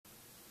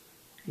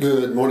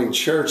Good morning,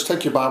 church.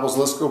 Take your Bibles.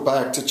 Let's go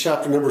back to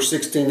chapter number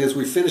 16 as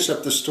we finish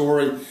up the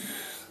story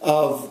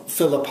of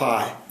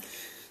Philippi.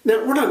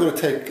 Now, we're not going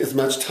to take as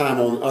much time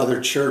on other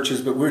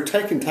churches, but we're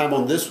taking time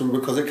on this one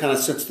because it kind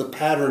of sets the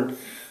pattern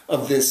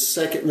of this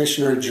second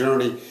missionary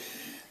journey.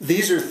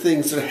 These are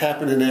things that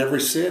happen in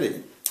every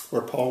city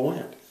where Paul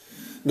went.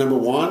 Number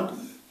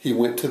one, he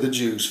went to the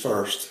Jews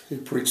first. He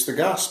preached the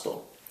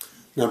gospel.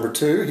 Number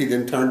two, he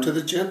then turned to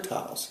the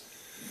Gentiles.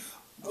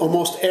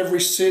 Almost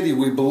every city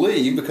we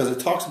believe, because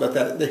it talks about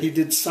that he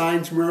did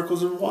signs,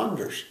 miracles, and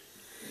wonders.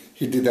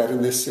 He did that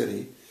in this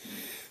city.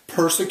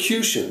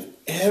 Persecution.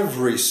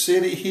 Every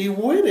city he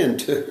went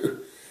into,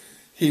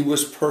 he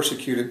was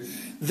persecuted.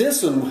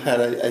 This one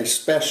had a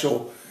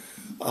special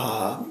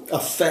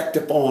effect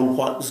upon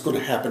what was going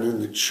to happen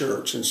in the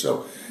church. And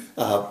so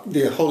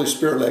the Holy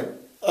Spirit let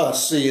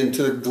us see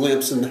into a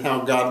glimpse in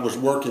how God was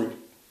working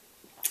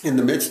in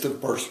the midst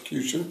of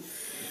persecution.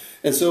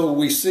 And so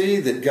we see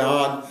that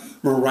God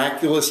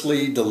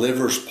miraculously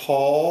delivers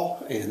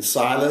Paul and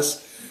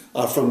Silas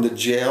from the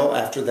jail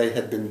after they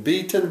had been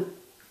beaten,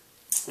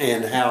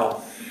 and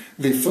how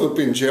the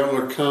Philippian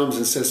jailer comes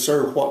and says,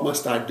 "Sir, what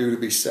must I do to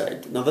be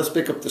saved?" Now let's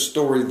pick up the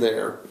story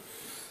there.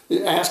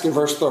 Ask in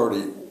verse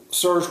 30,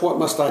 "Sirs, what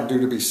must I do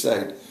to be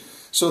saved?"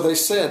 So they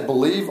said,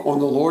 "Believe on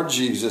the Lord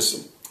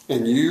Jesus,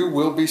 and you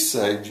will be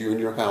saved, you and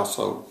your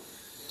household."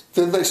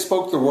 Then they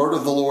spoke the word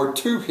of the Lord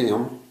to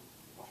him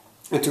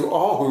and to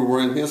all who were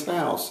in his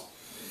house.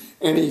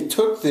 And he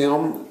took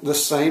them the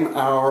same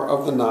hour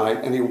of the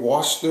night, and he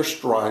washed their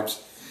stripes,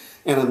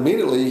 and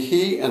immediately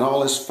he and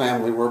all his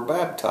family were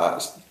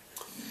baptized.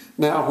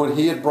 Now when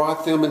he had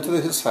brought them into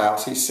his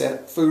house, he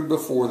set food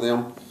before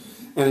them,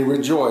 and he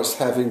rejoiced,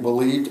 having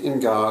believed in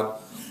God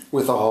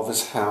with all of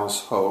his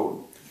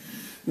household.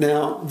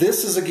 Now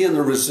this is again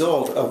the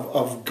result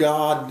of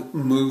God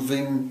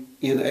moving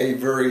in a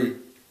very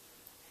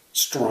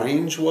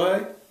strange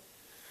way.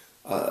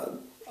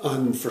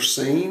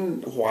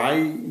 Unforeseen,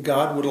 why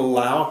God would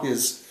allow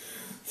his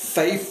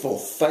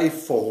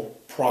faithful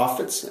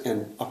prophets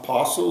and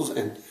apostles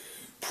and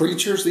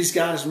preachers, these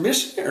guys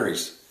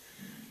missionaries,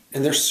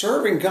 and they're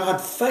serving God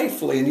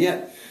faithfully, and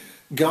yet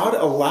God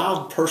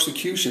allowed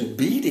persecution,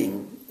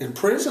 beating,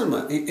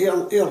 imprisonment. He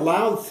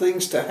allowed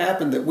things to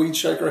happen that we'd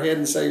shake our head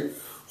and say,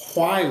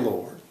 "Why,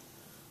 Lord?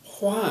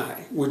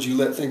 Why would you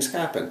let things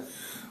happen?"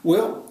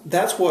 Well,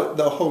 that's what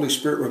the Holy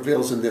Spirit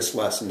reveals in this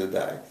lesson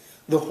today,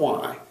 the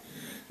why.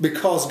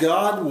 Because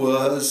God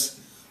was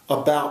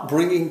about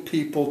bringing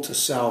people to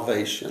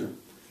salvation.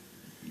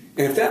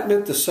 And if that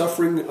meant the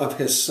suffering of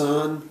his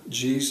son,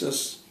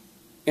 Jesus,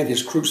 and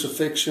his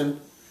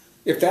crucifixion,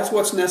 if that's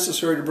what's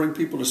necessary to bring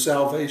people to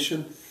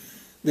salvation,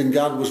 then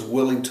God was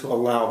willing to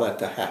allow that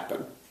to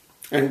happen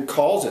and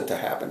cause it to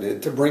happen,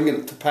 and to bring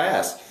it to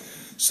pass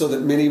so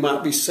that many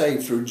might be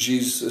saved through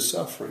Jesus'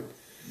 suffering.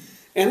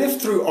 And if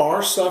through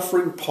our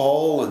suffering,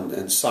 Paul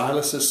and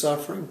Silas'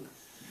 suffering,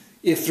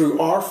 if through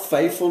our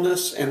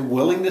faithfulness and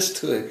willingness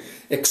to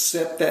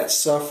accept that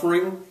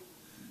suffering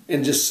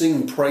and just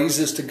sing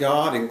praises to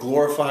God and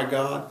glorify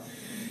God,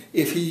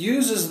 if he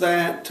uses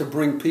that to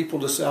bring people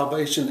to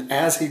salvation,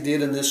 as he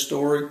did in this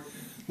story,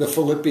 the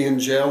Philippian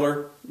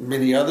jailer,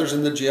 many others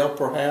in the jail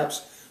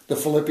perhaps, the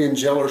Philippian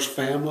jailer's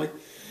family,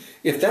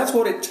 if that's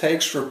what it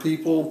takes for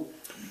people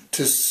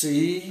to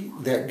see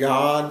that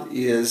God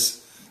is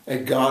a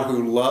God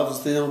who loves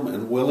them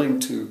and willing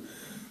to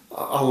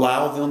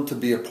allow them to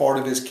be a part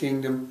of his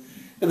kingdom,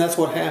 and that's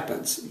what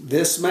happens.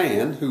 This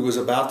man who was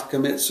about to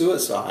commit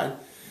suicide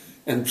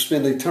and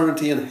spend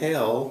eternity in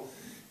hell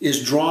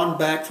is drawn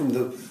back from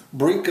the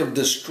brink of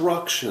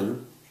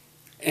destruction,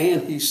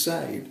 and he's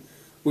saved.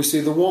 We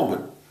see the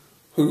woman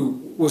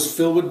who was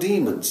filled with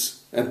demons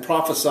and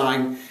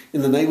prophesying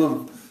in the name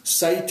of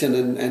Satan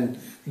and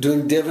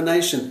doing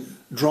divination,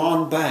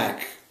 drawn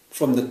back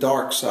from the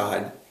dark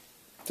side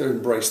to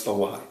embrace the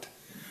light.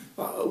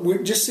 We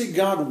just see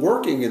God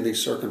working in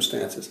these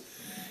circumstances.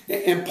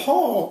 And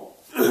Paul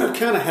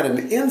kind of had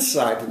an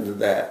insight into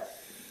that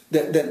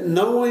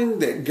knowing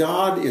that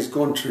God is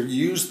going to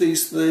use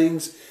these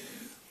things,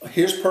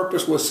 his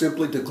purpose was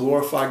simply to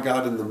glorify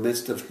God in the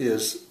midst of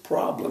his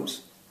problems.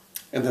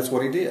 And that's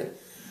what he did.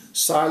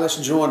 Silas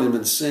joined him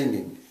in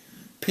singing.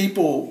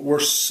 People were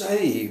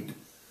saved,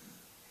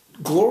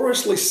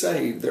 gloriously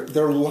saved.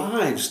 Their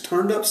lives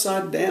turned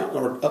upside down,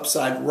 or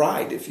upside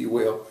right, if you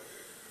will.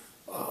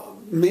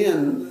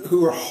 Men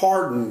who are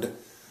hardened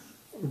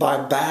by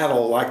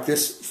battle, like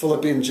this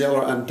Philippian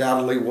jailer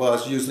undoubtedly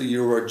was. Usually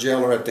you were a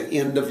jailer at the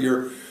end of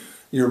your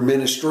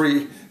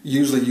ministry.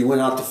 Usually you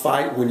went out to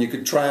fight when you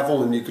could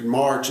travel and you could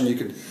march and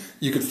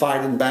you could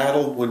fight in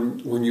battle.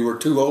 When you were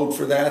too old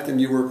for that, then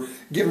you were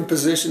given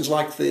positions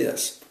like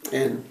this.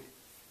 And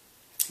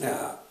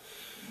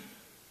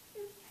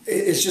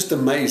it's just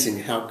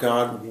amazing how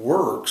God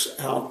works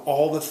out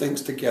all the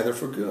things together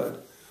for good.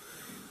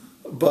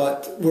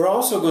 But we're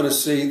also going to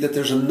see that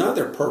there's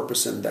another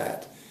purpose in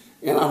that.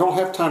 And I don't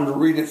have time to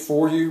read it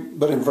for you,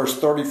 but in verse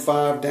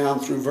 35 down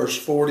through verse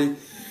 40,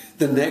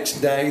 the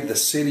next day the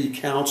city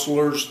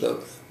counselors,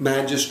 the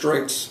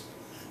magistrates,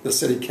 the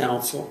city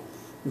council,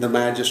 the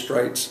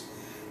magistrates.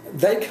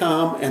 They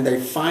come and they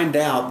find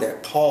out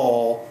that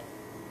Paul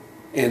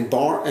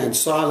and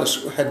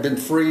Silas had been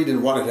freed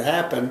and what had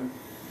happened.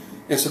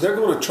 And so they're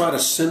going to try to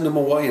send them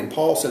away. And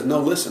Paul said, no,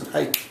 listen,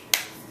 hey,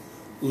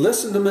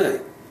 listen to me.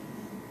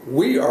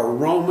 We are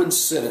Roman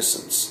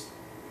citizens.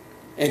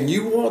 And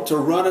you want to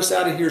run us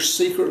out of here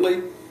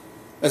secretly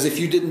as if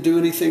you didn't do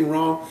anything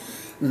wrong?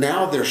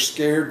 Now they're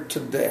scared to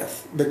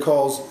death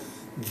because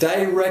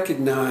they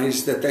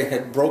recognized that they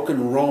had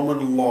broken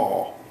Roman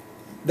law.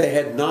 They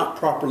had not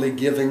properly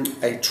given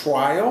a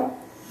trial.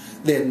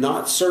 They had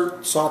not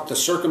sought the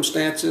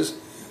circumstances,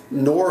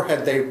 nor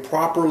had they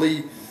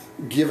properly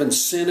given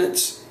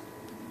sentence.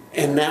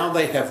 And now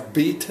they have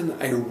beaten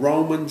a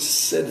Roman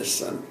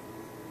citizen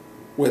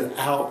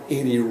without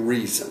any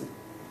reason.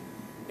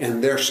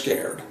 And they're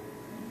scared.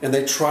 And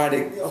they try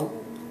to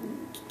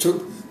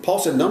Paul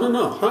said, no,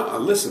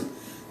 listen,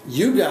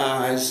 you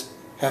guys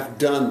have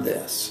done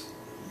this.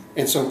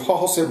 And so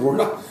Paul said, we're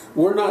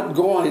not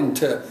going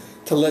to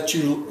let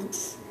you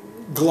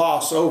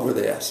gloss over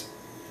this.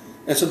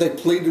 And so they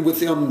pleaded with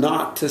them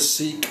not to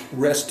seek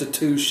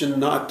restitution,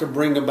 not to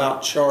bring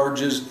about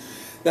charges.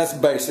 That's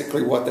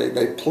basically what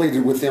they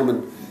pleaded with them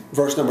in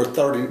verse number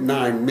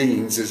 39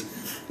 means,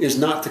 is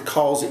not to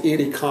cause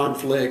any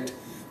conflict,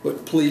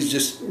 but please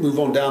just move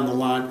on down the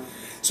line.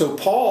 So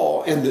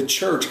Paul and the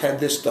church had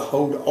this to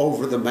hold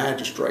over the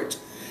magistrates.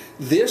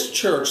 This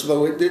church,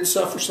 though it did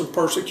suffer some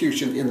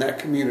persecution in that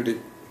community,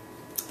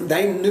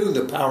 they knew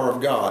the power of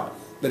God,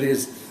 that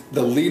is,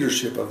 the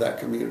leadership of that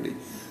community,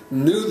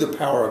 knew the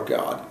power of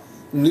God,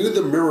 knew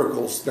the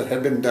miracles that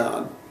had been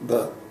done,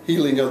 the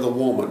healing of the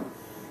woman,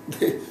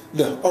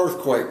 the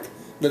earthquake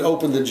that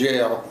opened the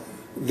jail,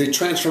 the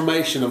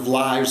transformation of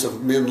lives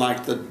of men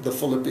like the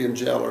Philippian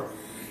jailer.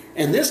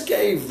 And this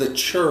gave the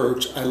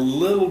church a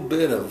little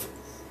bit of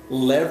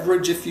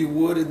leverage, if you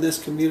would, in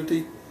this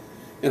community,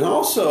 and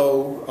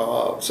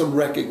also some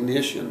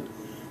recognition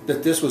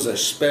that this was a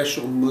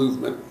special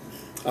movement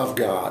of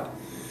God.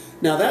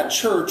 Now that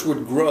church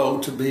would grow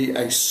to be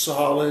a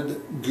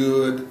solid,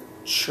 good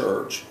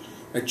church,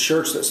 a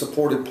church that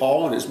supported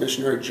Paul in his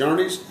missionary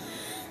journeys,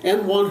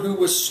 and one who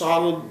was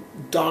solid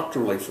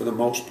doctrinally for the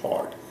most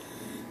part.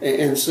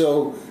 And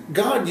so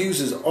God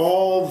uses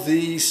all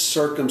these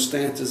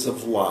circumstances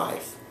of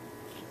life.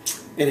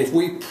 And if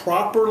we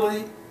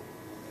properly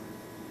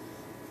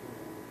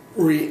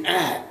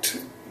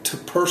react to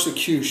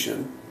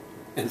persecution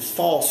and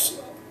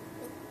false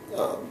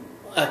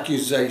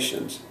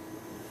accusations,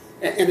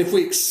 and if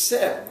we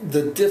accept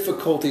the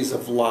difficulties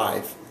of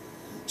life,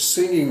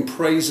 singing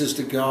praises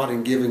to God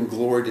and giving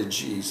glory to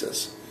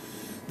Jesus,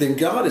 then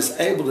God is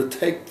able to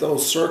take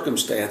those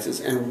circumstances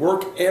and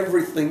work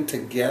everything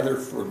together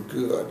for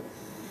good.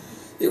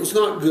 It was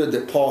not good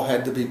that Paul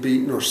had to be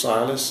beaten, or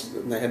Silas,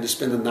 and they had to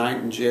spend the night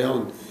in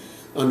jail and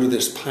under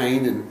this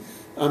pain. And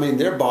I mean,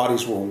 their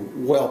bodies were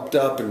whelped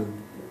up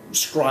and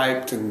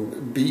striped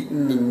and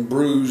beaten and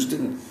bruised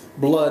and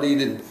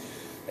bloodied, and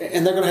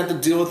they're going to have to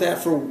deal with that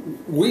for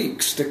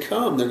weeks to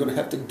come. They're going to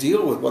have to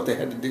deal with what they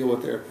had to deal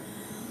with there.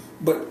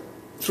 But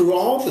through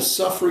all the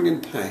suffering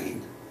and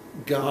pain,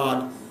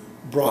 God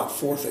brought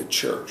forth a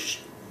church.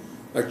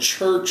 A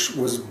church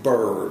was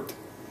birthed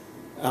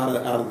out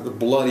of the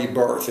bloody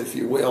birth, if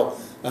you will,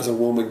 as a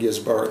woman gives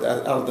birth,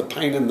 out of the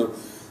pain and the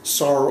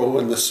sorrow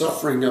and the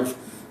suffering of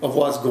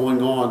what's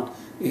going on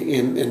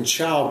in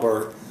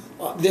childbirth.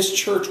 This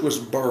church was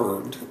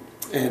birthed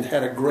and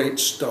had a great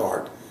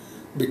start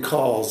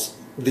because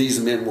these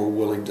men were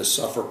willing to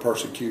suffer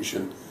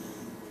persecution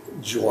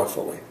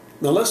joyfully.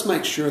 Now let's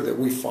make sure that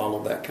we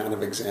follow that kind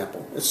of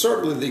example. It's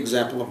certainly the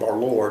example of our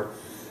Lord,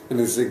 and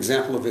it's the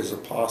example of his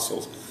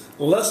apostles.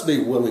 Let's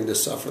be willing to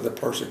suffer the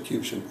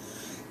persecution,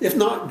 if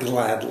not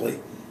gladly,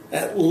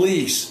 at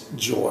least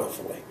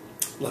joyfully.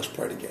 Let's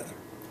pray together.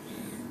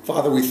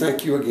 Father, we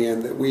thank you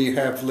again that we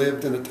have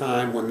lived in a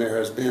time when there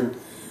has been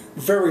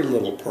very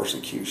little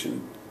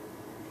persecution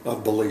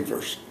of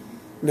believers.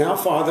 Now,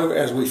 Father,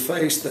 as we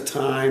face the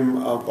time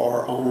of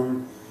our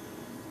own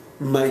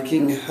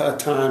making, a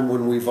time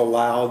when we've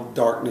allowed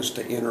darkness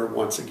to enter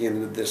once again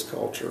into this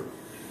culture,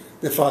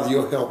 that, Father,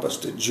 you'll help us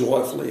to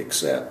joyfully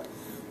accept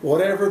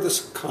whatever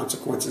the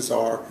consequences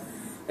are,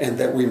 and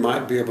that we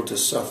might be able to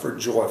suffer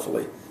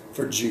joyfully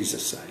for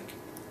Jesus' sake.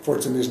 For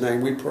it's in his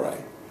name we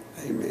pray.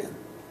 Amen.